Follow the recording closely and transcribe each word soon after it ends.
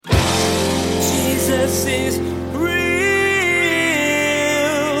Jesus is real.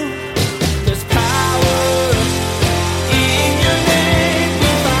 There's power in your name.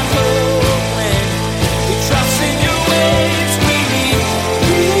 We find hope when we trust in your ways. We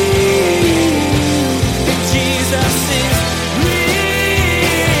believe that Jesus is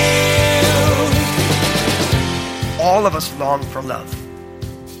real. All of us long for love.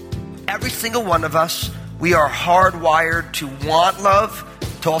 Every single one of us, we are hardwired to want love,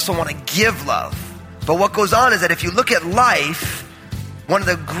 to also want to give love. But what goes on is that if you look at life, one of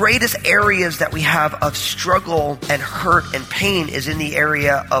the greatest areas that we have of struggle and hurt and pain is in the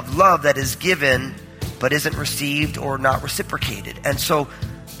area of love that is given but isn't received or not reciprocated. And so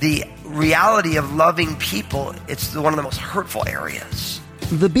the reality of loving people, it's one of the most hurtful areas.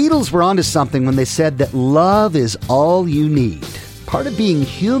 The Beatles were onto something when they said that love is all you need. Part of being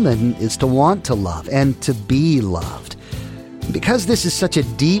human is to want to love and to be loved. Because this is such a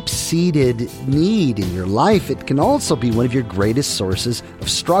deep-seated need in your life, it can also be one of your greatest sources of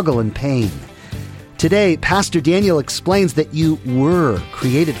struggle and pain. Today, Pastor Daniel explains that you were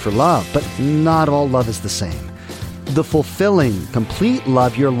created for love, but not all love is the same. The fulfilling, complete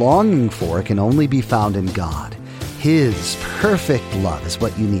love you're longing for can only be found in God. His perfect love is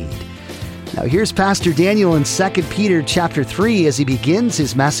what you need. Now here's Pastor Daniel in 2 Peter chapter 3 as he begins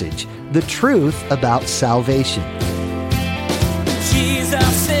his message, The Truth About Salvation.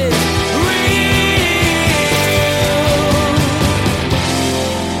 Jesus is real.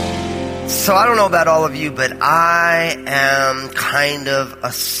 So I don't know about all of you, but I am kind of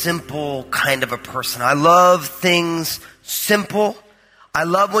a simple kind of a person. I love things simple. I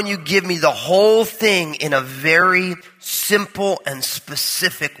love when you give me the whole thing in a very simple and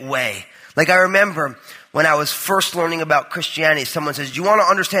specific way. Like I remember when I was first learning about Christianity, someone says, do you want to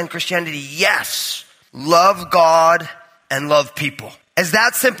understand Christianity? Yes. Love God and love people. It's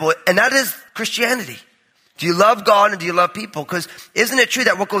that simple. And that is Christianity. Do you love God and do you love people? Because isn't it true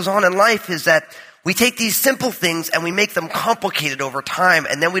that what goes on in life is that we take these simple things and we make them complicated over time,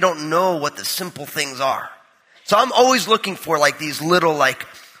 and then we don't know what the simple things are. So I'm always looking for like these little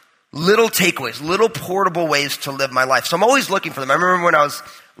takeaways, little portable ways to live my life. So I'm always looking for them. I remember when I was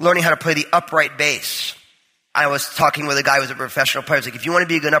learning how to play the upright bass, I was talking with a guy who was a professional player. He's like, if you want to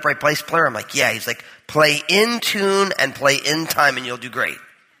be a good upright bass player, I'm like, yeah. He's like, play in tune and play in time and you'll do great.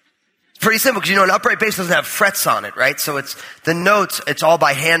 It's pretty simple because, an upright bass doesn't have frets on it, right? So it's the notes, it's all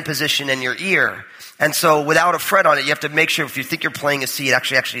by hand position in your ear. And so without a fret on it, you have to make sure if you think you're playing a C, it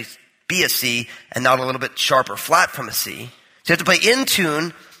actually be a C and not a little bit sharp or flat from a C. So you have to play in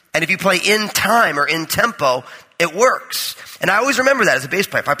tune, and if you play in time or in tempo, it works. And I always remember that as a bass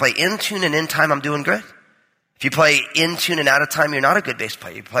player. If I play in tune and in time, I'm doing good. If you play in tune and out of time, you're not a good bass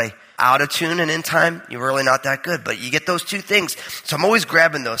player. You play out of tune and in time, you're really not that good. But you get those two things. So I'm always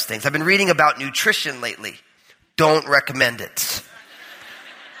grabbing those things. I've been reading about nutrition lately. Don't recommend it.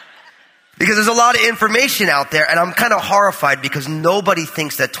 Because there's a lot of information out there, and I'm kind of horrified because nobody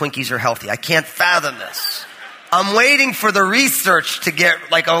thinks that Twinkies are healthy. I can't fathom this. I'm waiting for the research to get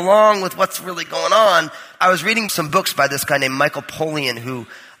along with what's really going on. I was reading some books by this guy named Michael Pollan, who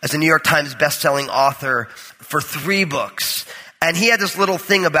is a New York Times best-selling author for 3 books. And he had this little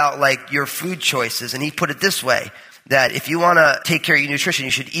thing about your food choices, and he put it this way, that if you want to take care of your nutrition,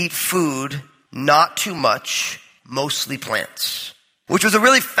 you should eat food, not too much, mostly plants. Which was a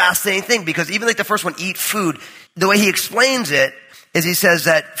really fascinating thing because even the first one, eat food, the way he explains it is he says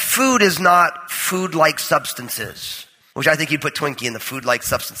that food is not food-like substances, which I think you'd put Twinkie in the food-like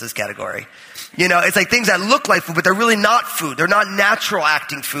substances category. It's like things that look like food, but they're really not food. They're not natural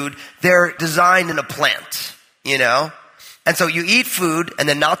acting food. They're designed in a plant, And so you eat food and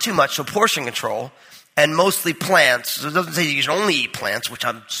then not too much, so portion control, and mostly plants. So it doesn't say you should only eat plants, which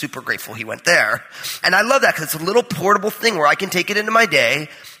I'm super grateful he went there. And I love that because it's a little portable thing where I can take it into my day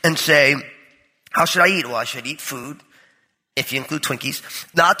and say, how should I eat? Well, I should eat food, if you include Twinkies,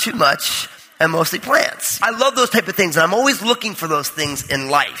 not too much, and mostly plants. I love those type of things, and I'm always looking for those things in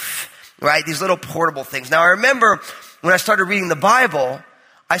life, right? These little portable things. Now, I remember when I started reading the Bible,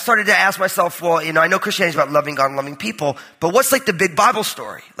 I started to ask myself, well, I know Christianity is about loving God and loving people, but what's the big Bible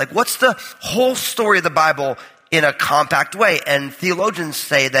story? What's the whole story of the Bible in a compact way? And theologians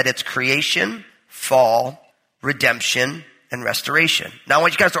say that it's creation, fall, redemption, and restoration. Now, I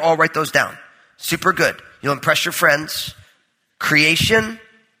want you guys to all write those down. Super good. You'll impress your friends. Creation,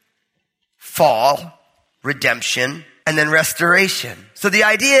 fall, redemption, and then restoration. So the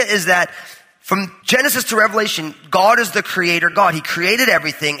idea is that from Genesis to Revelation, God is the creator God. He created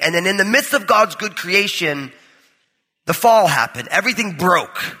everything. And then in the midst of God's good creation, the fall happened. Everything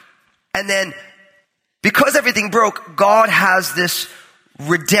broke. And then because everything broke, God has this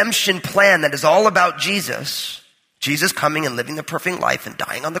redemption plan that is all about Jesus coming and living the perfect life and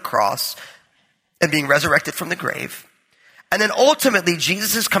dying on the cross and being resurrected from the grave. And then ultimately,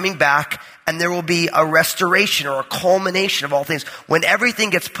 Jesus is coming back and there will be a restoration or a culmination of all things when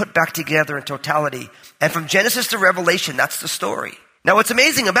everything gets put back together in totality. And from Genesis to Revelation, that's the story. Now, what's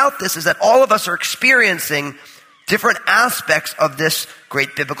amazing about this is that all of us are experiencing different aspects of this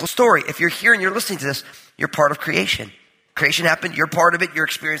great biblical story. If you're here and you're listening to this, you're part of creation. Creation happened, you're part of it, you're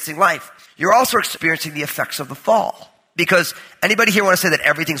experiencing life. You're also experiencing the effects of the fall. Because anybody here want to say that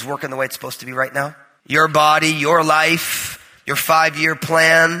everything's working the way it's supposed to be right now? Your body, your life, your 5-year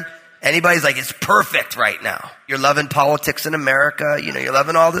plan. Anybody's like, it's perfect right now. You're loving politics in America. You're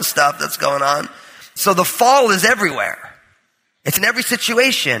loving all this stuff that's going on. So the fall is everywhere. It's in every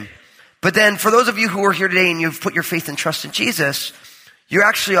situation. But then for those of you who are here today and you've put your faith and trust in Jesus, you're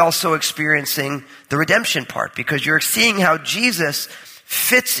actually also experiencing the redemption part because you're seeing how Jesus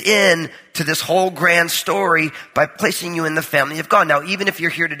fits in to this whole grand story by placing you in the family of God. Now, even if you're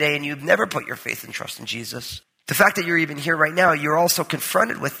here today and you've never put your faith and trust in Jesus, the fact that you're even here right now, you're also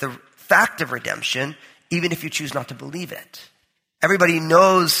confronted with the fact of redemption, even if you choose not to believe it. Everybody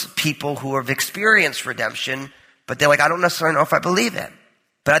knows people who have experienced redemption, but they're like, I don't necessarily know if I believe it.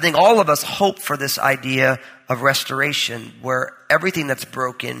 But I think all of us hope for this idea of restoration where everything that's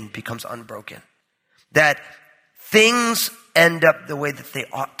broken becomes unbroken. That things end up the way that they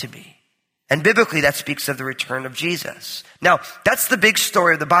ought to be. And biblically, that speaks of the return of Jesus. Now, that's the big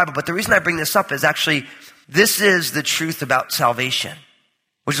story of the Bible, but the reason I bring this up is actually this is the truth about salvation,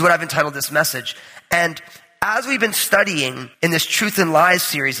 which is what I've entitled this message. And as we've been studying in this Truth and Lies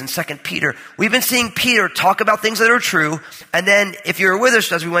series in 2 Peter, we've been seeing Peter talk about things that are true. And then if you were with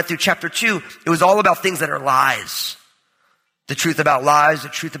us as we went through chapter 2, it was all about things that are lies. The truth about lies, the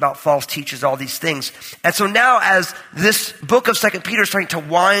truth about false teachers, all these things. And so now as this book of 2 Peter is starting to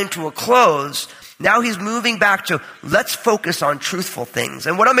wind to a close, now he's moving back to let's focus on truthful things.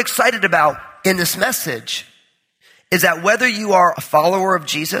 And what I'm excited about in this message is that whether you are a follower of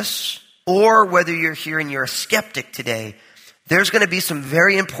Jesus or whether you're here and you're a skeptic today, there's going to be some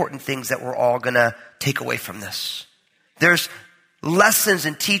very important things that we're all going to take away from this. There's lessons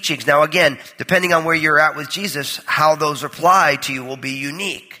and teachings. Now again, depending on where you're at with Jesus, how those apply to you will be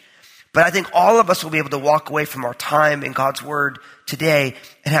unique. But I think all of us will be able to walk away from our time in God's Word today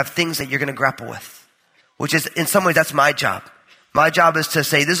and have things that you're going to grapple with, which is in some ways that's my job. My job is to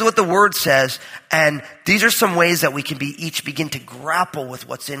say, this is what the Word says, and these are some ways that we can each begin to grapple with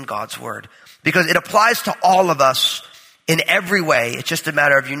what's in God's Word. Because it applies to all of us in every way. It's just a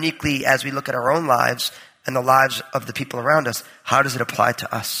matter of uniquely, as we look at our own lives and the lives of the people around us, how does it apply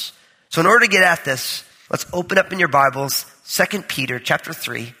to us? So in order to get at this, let's open up in your Bibles, 2 Peter chapter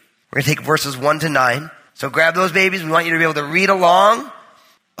 3. We're going to take verses 1 to 9. So grab those babies. We want you to be able to read along.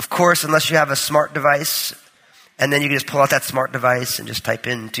 Of course, unless you have a smart device. And then you can just pull out that smart device and just type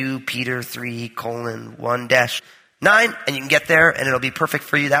in 2 Peter 3:1-9, and you can get there, and it'll be perfect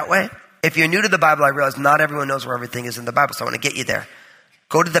for you that way. If you're new to the Bible, I realize not everyone knows where everything is in the Bible, so I want to get you there.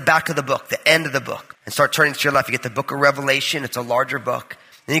 Go to the back of the book, the end of the book, and start turning to your left. You get the book of Revelation. It's a larger book.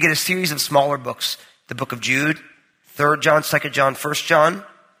 Then you get a series of smaller books, the book of Jude, 3 John, 2 John, 1 John,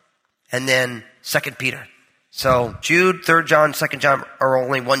 and then 2 Peter. So Jude, 3 John, 2 John are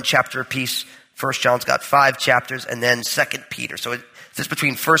only one chapter apiece. 1 John's got 5 chapters, and then 2 Peter. So it's just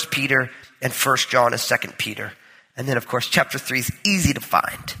between 1 Peter and 1 John is 2 Peter. And then, of course, chapter 3 is easy to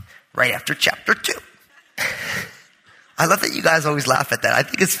find right after chapter 2. I love that you guys always laugh at that. I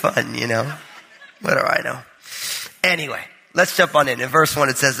think it's fun, What do I know? Anyway, let's jump on in. In verse 1,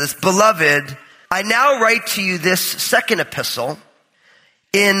 it says this, Beloved, I now write to you this second epistle,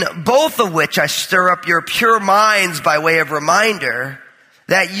 in both of which I stir up your pure minds by way of reminder,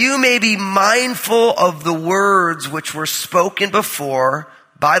 that you may be mindful of the words which were spoken before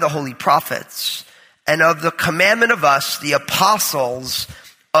by the holy prophets, and of the commandment of us, the apostles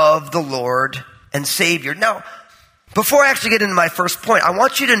of the Lord and Savior. Now, before I actually get into my first point, I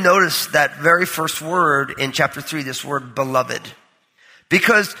want you to notice that very first word in chapter 3, this word beloved.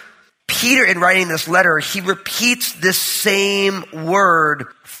 Because Peter, in writing this letter, he repeats this same word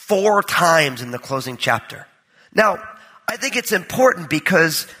 4 times in the closing chapter. Now, I think it's important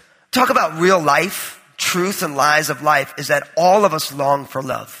because talk about real life, truth and lies of life, is that all of us long for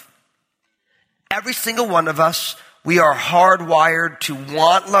love. Every single one of us, we are hardwired to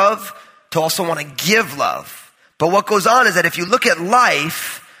want love, to also want to give love. But what goes on is that if you look at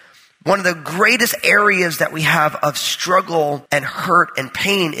life, one of the greatest areas that we have of struggle and hurt and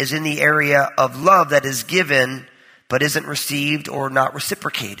pain is in the area of love that is given but isn't received or not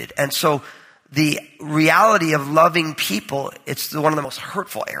reciprocated. And so the reality of loving people, it's one of the most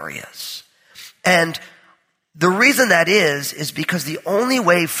hurtful areas. And the reason that is because the only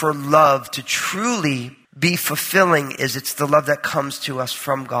way for love to truly be fulfilling is it's the love that comes to us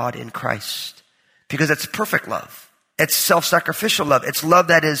from God in Christ. Because it's perfect love. It's self-sacrificial love. It's love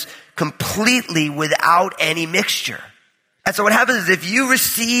that is completely without any mixture. And so what happens is if you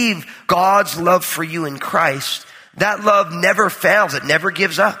receive God's love for you in Christ, that love never fails. It never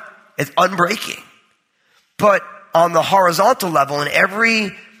gives up. It's unbreaking. But on the horizontal level, in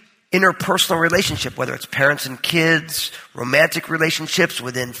every interpersonal relationship, whether it's parents and kids, romantic relationships,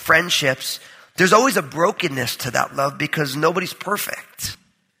 within friendships, there's always a brokenness to that love because nobody's perfect.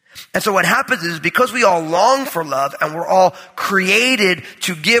 And so what happens is because we all long for love and we're all created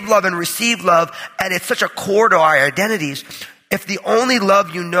to give love and receive love, and it's such a core to our identities, if the only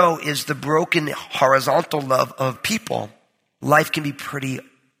love you know is the broken horizontal love of people, life can be pretty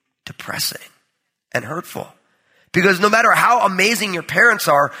depressing and hurtful. Because no matter how amazing your parents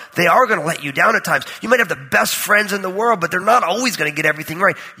are, they are going to let you down at times. You might have the best friends in the world, but they're not always going to get everything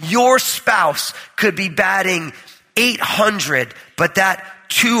right. Your spouse could be batting 800, but that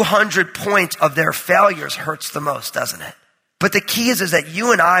 200 points of their failures hurts the most, doesn't it? But the key is that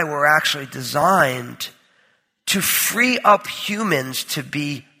you and I were actually designed to free up humans to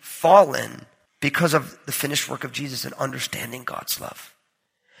be fallen because of the finished work of Jesus and understanding God's love.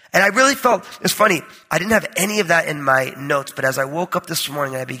 And I really felt, it's funny, I didn't have any of that in my notes, but as I woke up this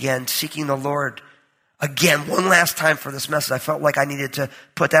morning and I began seeking the Lord again, one last time for this message, I felt like I needed to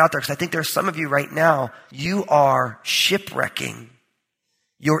put that out there because I think there's some of you right now, you are shipwrecking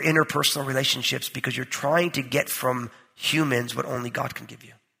your interpersonal relationships because you're trying to get from humans what only God can give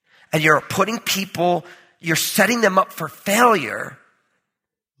you. And you're putting people, you're setting them up for failure,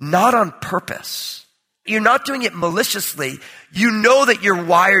 not on purpose. You're not doing it maliciously. You know that you're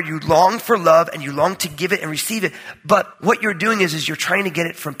wired, you long for love and you long to give it and receive it. But what you're doing is you're trying to get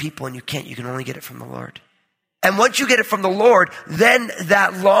it from people and you can't. You can only get it from the Lord. And once you get it from the Lord, then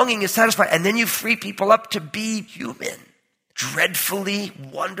that longing is satisfied. And then you free people up to be human. Dreadfully,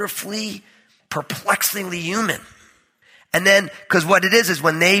 wonderfully, perplexingly human. And then, because what it is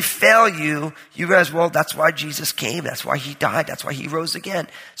when they fail you, you realize, well, that's why Jesus came. That's why he died. That's why he rose again.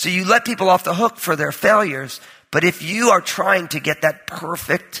 So you let people off the hook for their failures. But if you are trying to get that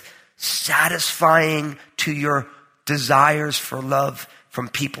perfect, satisfying to your desires for love from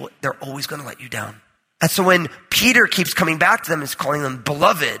people, they're always going to let you down. And so when Peter keeps coming back to them, he's calling them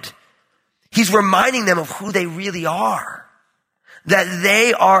beloved, he's reminding them of who they really are. That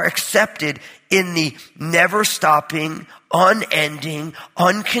they are accepted in the never stopping, unending,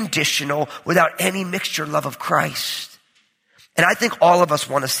 unconditional, without any mixture love of Christ. And I think all of us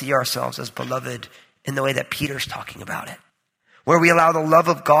want to see ourselves as beloved in the way that Peter's talking about it. Where we allow the love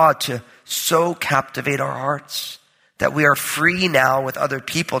of God to so captivate our hearts that we are free now with other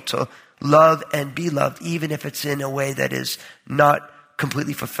people to love and be loved, even if it's in a way that is not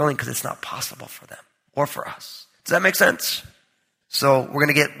completely fulfilling because it's not possible for them or for us. Does that make sense? So we're going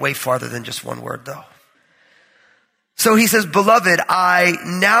to get way farther than just one word though. So he says, beloved, I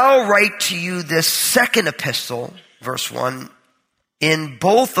now write to you this second epistle, verse 1, in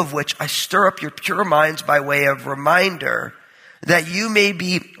both of which I stir up your pure minds by way of reminder that you may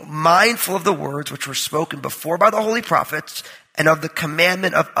be mindful of the words which were spoken before by the holy prophets and of the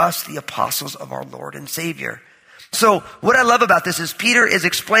commandment of us, the apostles of our Lord and Savior. So what I love about this is Peter is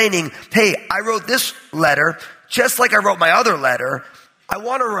explaining, hey, I wrote this letter just like I wrote my other letter. I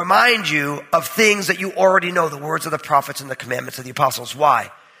want to remind you of things that you already know, the words of the prophets and the commandments of the apostles.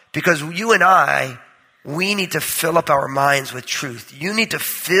 Why? Because you and I, we need to fill up our minds with truth. You need to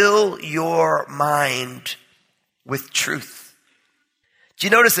fill your mind with truth. Do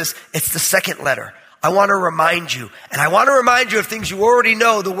you notice this? It's the second letter. I want to remind you, and I want to remind you of things you already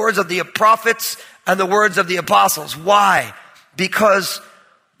know, the words of the prophets and the words of the apostles. Why? Because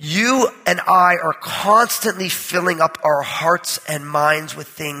you and I are constantly filling up our hearts and minds with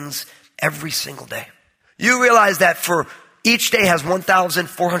things every single day. You realize that for each day has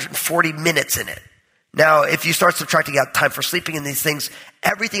 1,440 minutes in it. Now, if you start subtracting out time for sleeping and these things,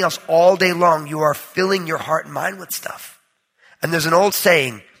 everything else all day long, you are filling your heart and mind with stuff. And there's an old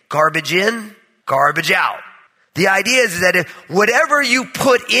saying, garbage in, garbage out. The idea is that if whatever you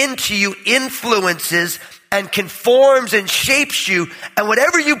put into you influences and conforms and shapes you, and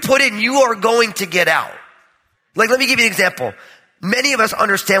whatever you put in, you are going to get out. Like, let me give you an example. Many of us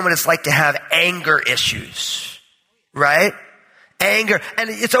understand what it's like to have anger issues, right? Anger. And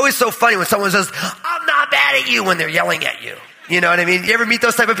it's always so funny when someone says, I'm not mad at you, when they're yelling at you. You know what I mean? You ever meet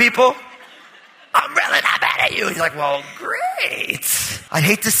those type of people? I'm really not mad at you. And you're like, well, great. I'd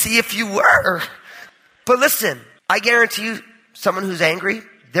hate to see if you were. But listen, I guarantee you, someone who's angry,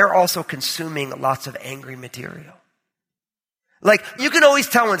 they're also consuming lots of angry material. Like, you can always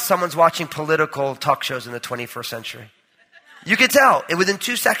tell when someone's watching political talk shows in the 21st century. You can tell within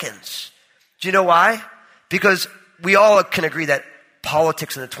 2 seconds. Do you know why? Because we all can agree that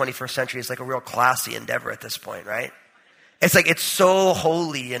politics in the 21st century is like a real classy endeavor at this point, right? It's like, it's so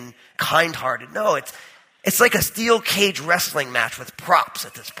holy and kind-hearted. No, it's like a steel cage wrestling match with props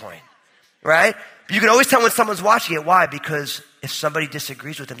at this point, right? You can always tell when someone's watching it. Why? Because if somebody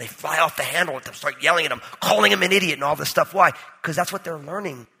disagrees with them, they fly off the handle with them, start yelling at them, calling them an idiot and all this stuff. Why? Because that's what they're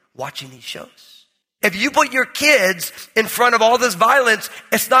learning watching these shows. If you put your kids in front of all this violence,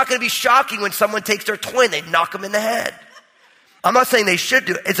 it's not going to be shocking when someone takes their toy and they knock them in the head. I'm not saying they should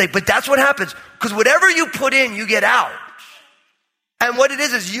do it. It's like, but that's what happens. Because whatever you put in, you get out. And what it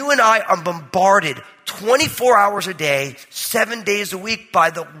is you and I are bombarded 24 hours a day, 7 days a week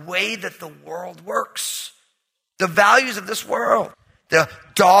by the way that the world works. The values of this world. The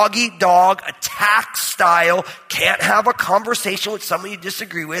dog-eat-dog, attack style, can't have a conversation with someone you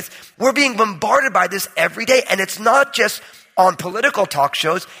disagree with. We're being bombarded by this every day. And it's not just on political talk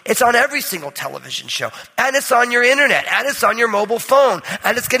shows, it's on every single television show. And it's on your internet, and it's on your mobile phone,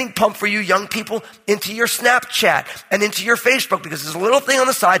 and it's getting pumped for you young people into your Snapchat and into your Facebook, because there's a little thing on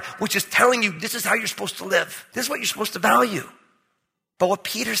the side which is telling you this is how you're supposed to live. This is what you're supposed to value. But what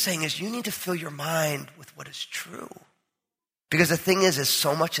Peter's saying is you need to fill your mind with what is true. Because the thing is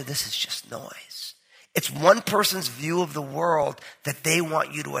so much of this is just noise. It's one person's view of the world that they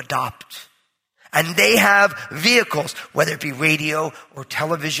want you to adopt. And they have vehicles, whether it be radio or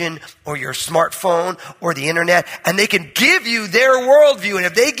television or your smartphone or the internet, and they can give you their worldview. And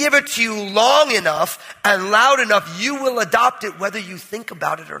if they give it to you long enough and loud enough, you will adopt it whether you think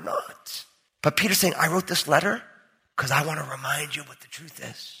about it or not. But Peter's saying, I wrote this letter because I want to remind you what the truth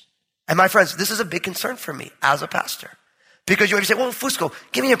is. And my friends, this is a big concern for me as a pastor. Because you might say, well, Fusco,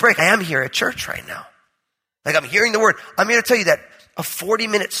 give me a break. I am here at church right now. Like, I'm hearing the word. I'm here to tell you that a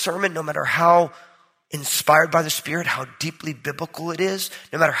 40-minute sermon, no matter how inspired by the Spirit, how deeply biblical it is,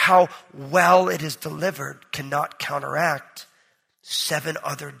 no matter how well it is delivered, cannot counteract 7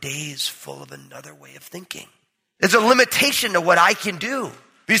 other days full of another way of thinking. There's a limitation to what I can do.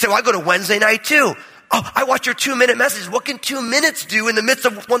 You say, well, I go to Wednesday night too. Oh, I watch your 2-minute messages. What can 2 minutes do in the midst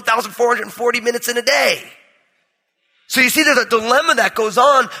of 1,440 minutes in a day? So you see, there's a dilemma that goes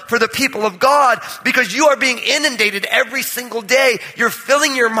on for the people of God because you are being inundated every single day. You're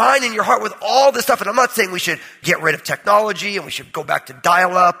filling your mind and your heart with all this stuff. And I'm not saying we should get rid of technology and we should go back to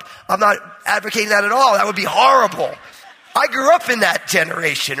dial-up. I'm not advocating that at all. That would be horrible. I grew up in that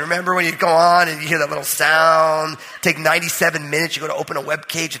generation. Remember when you go on and you hear that little sound, take 97 minutes, you go to open a web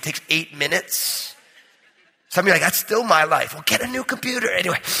page, it takes 8 minutes. Some of you are like, that's still my life. Well, get a new computer.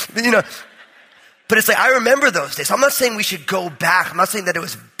 Anyway, but it's like, I remember those days. I'm not saying we should go back. I'm not saying that it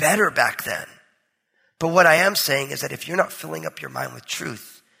was better back then. But what I am saying is that if you're not filling up your mind with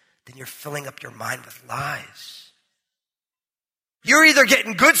truth, then you're filling up your mind with lies. You're either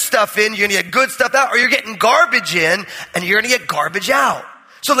getting good stuff in, you're going to get good stuff out, or you're getting garbage in, and you're going to get garbage out.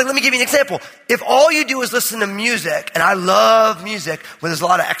 So let me give you an example. If all you do is listen to music, and I love music when there's a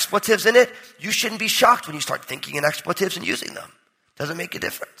lot of expletives in it, you shouldn't be shocked when you start thinking in expletives and using them. Doesn't make a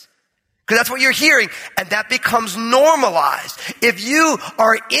difference. Because that's what you're hearing, and that becomes normalized. If you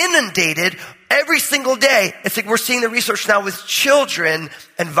are inundated every single day, it's like we're seeing the research now with children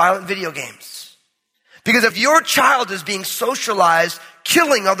and violent video games. Because if your child is being socialized,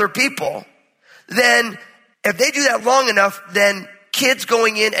 killing other people, then if they do that long enough, then kids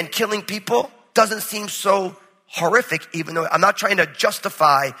going in and killing people doesn't seem so horrific, even though I'm not trying to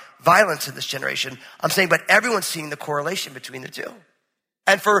justify violence in this generation. I'm saying, but everyone's seeing the correlation between the two.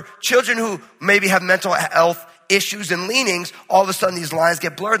 And for children who maybe have mental health issues and leanings, all of a sudden these lines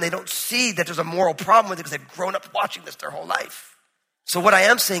get blurred and they don't see that there's a moral problem with it because they've grown up watching this their whole life. So what I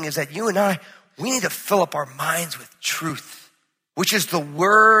am saying is that you and I, we need to fill up our minds with truth, which is the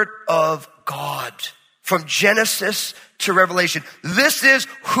Word of God. From Genesis to Revelation. This is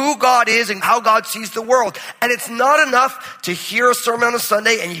who God is and how God sees the world. And it's not enough to hear a sermon on a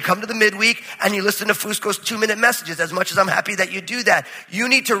Sunday and you come to the midweek and you listen to Fusco's 2-minute messages, as much as I'm happy that you do that. You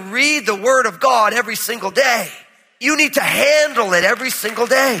need to read the Word of God every single day. You need to handle it every single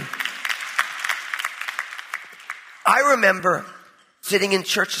day. I remember sitting in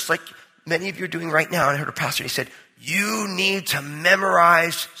church just like many of you are doing right now, and I heard a pastor, he said, you need to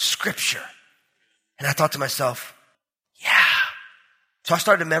memorize Scripture. And I thought to myself, yeah. So I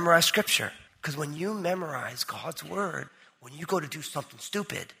started to memorize Scripture. Because when you memorize God's Word, when you go to do something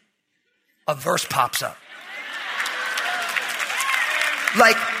stupid, a verse pops up.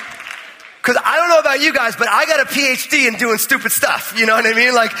 Like, because I don't know about you guys, but I got a PhD in doing stupid stuff. You know what I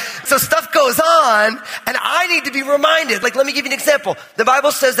mean? Like, so stuff goes on, and I need to be reminded. Like, let me give you an example. The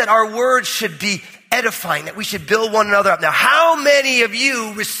Bible says that our words should be edifying, that we should build one another up. Now, how many of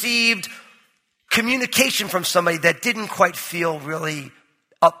you received communication from somebody that didn't quite feel really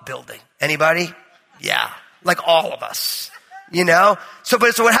upbuilding? Anybody? Yeah, like all of us. You know? So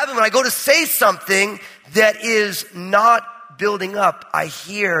what happens when I go to say something that is not building up, I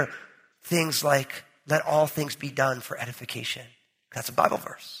hear things like, let all things be done for edification. That's a Bible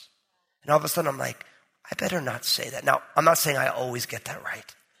verse. And all of a sudden I'm like, I better not say that. Now, I'm not saying I always get that right.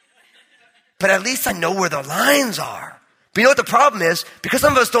 But at least I know where the lines are. But you know what the problem is? Because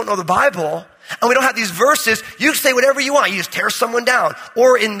some of us don't know the Bible and we don't have these verses, you say whatever you want. You just tear someone down.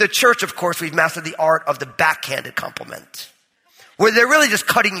 Or in the church, of course, we've mastered the art of the backhanded compliment, where they're really just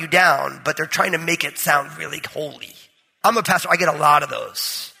cutting you down, but they're trying to make it sound really holy. I'm a pastor. I get a lot of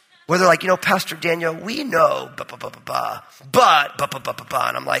those. Where they're like, Pastor Daniel, we know, but,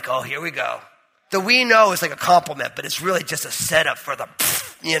 and I'm like, oh, here we go. The we know is like a compliment, but it's really just a setup for the,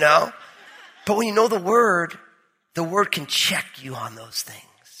 But when you know the word can check you on those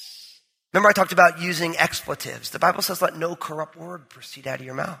things. Remember I talked about using expletives. The Bible says, let no corrupt word proceed out of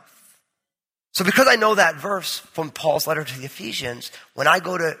your mouth. So because I know that verse from Paul's letter to the Ephesians, when I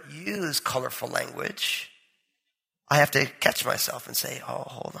go to use colorful language, I have to catch myself and say, oh,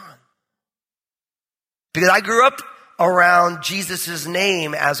 hold on. Because I grew up around Jesus'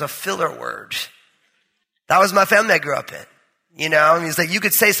 name as a filler word. That was my family I grew up in. It's like you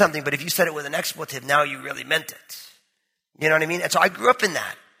could say something, but if you said it with an expletive, now you really meant it. You know what I mean? And so I grew up in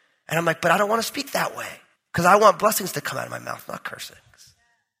that. And I'm like, but I don't want to speak that way. Because I want blessings to come out of my mouth, not cursings.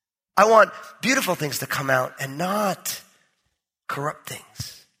 I want beautiful things to come out and not corrupt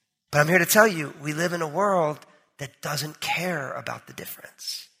things. But I'm here to tell you, we live in a world that doesn't care about the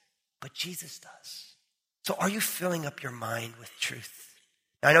difference. But Jesus does. So are you filling up your mind with truth?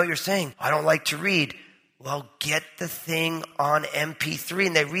 Now, I know what you're saying. I don't like to read. Well, get the thing on MP3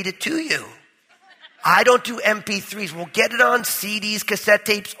 and they read it to you. I don't do MP3s. Well, get it on CDs, cassette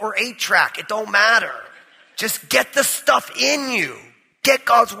tapes, or 8-track. It don't matter. Just get the stuff in you. Get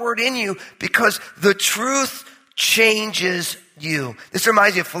God's word in you because the truth changes you. This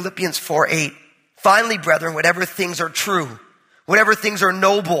reminds me of Philippians 4:8. Finally, brethren, whatever things are true, whatever things are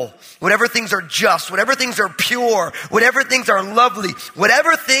noble, whatever things are just, whatever things are pure, whatever things are lovely,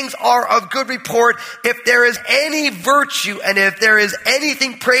 whatever things are of good report, if there is any virtue and if there is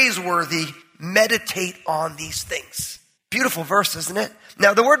anything praiseworthy, meditate on these things. Beautiful verse, isn't it?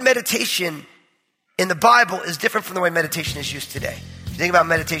 Now, the word meditation in the Bible is different from the way meditation is used today. If you think about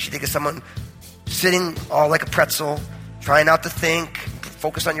meditation, think of someone sitting all like a pretzel, trying not to think,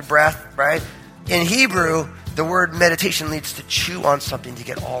 focus on your breath, right? In Hebrew, the word meditation leads to chew on something to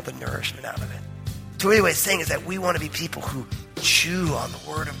get all the nourishment out of it. So what it's saying is that we want to be people who chew on the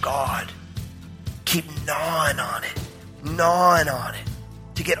word of God. Keep gnawing on it,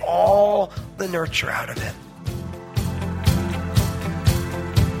 to get all the nurture out of it.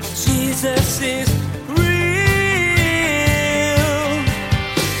 Jesus is real.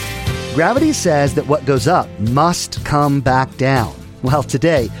 Gravity says that what goes up must come back down. Well,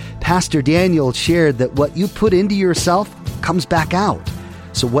 today, Pastor Daniel shared that what you put into yourself comes back out.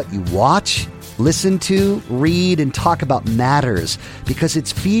 So what you watch, listen to, read, and talk about matters because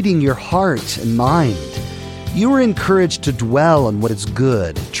it's feeding your heart and mind. You are encouraged to dwell on what is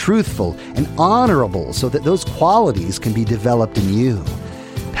good, truthful, and honorable so that those qualities can be developed in you.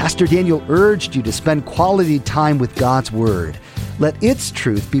 Pastor Daniel urged you to spend quality time with God's Word. Let its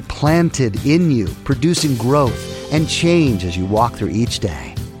truth be planted in you, producing growth and change as you walk through each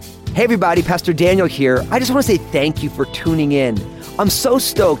day. Hey everybody, Pastor Daniel here. I just want to say thank you for tuning in. I'm so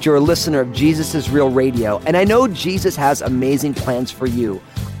stoked you're a listener of Jesus is Real Radio, and I know Jesus has amazing plans for you.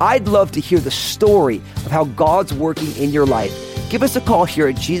 I'd love to hear the story of how God's working in your life. Give us a call here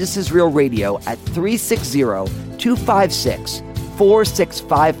at Jesus is Real Radio at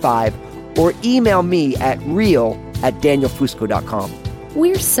 360-256-4655 or email me at real@danielfusco.com.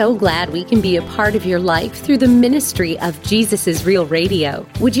 We're so glad we can be a part of your life through the ministry of Jesus is Real Radio.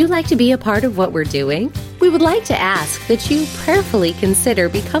 Would you like to be a part of what we're doing? We would like to ask that you prayerfully consider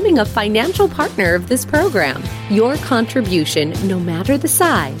becoming a financial partner of this program. Your contribution, no matter the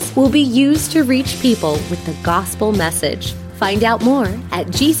size, will be used to reach people with the gospel message. Find out more at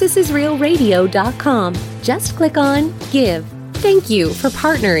JesusIsRealRadio.com. Just click on Give. Thank you for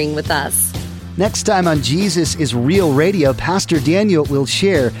partnering with us. Next time on Jesus is Real Radio, Pastor Daniel will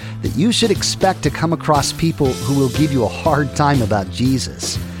share that you should expect to come across people who will give you a hard time about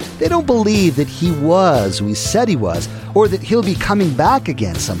Jesus. They don't believe that he was who he said he was, or that he'll be coming back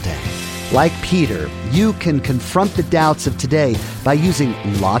again someday. Like Peter, you can confront the doubts of today by using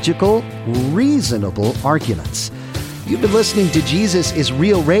logical, reasonable arguments. You've been listening to Jesus is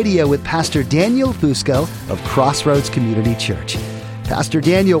Real Radio with Pastor Daniel Fusco of Crossroads Community Church. Pastor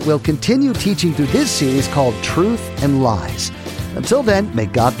Daniel will continue teaching through this series called Truth and Lies. Until then, may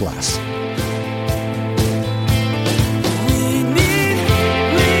God bless.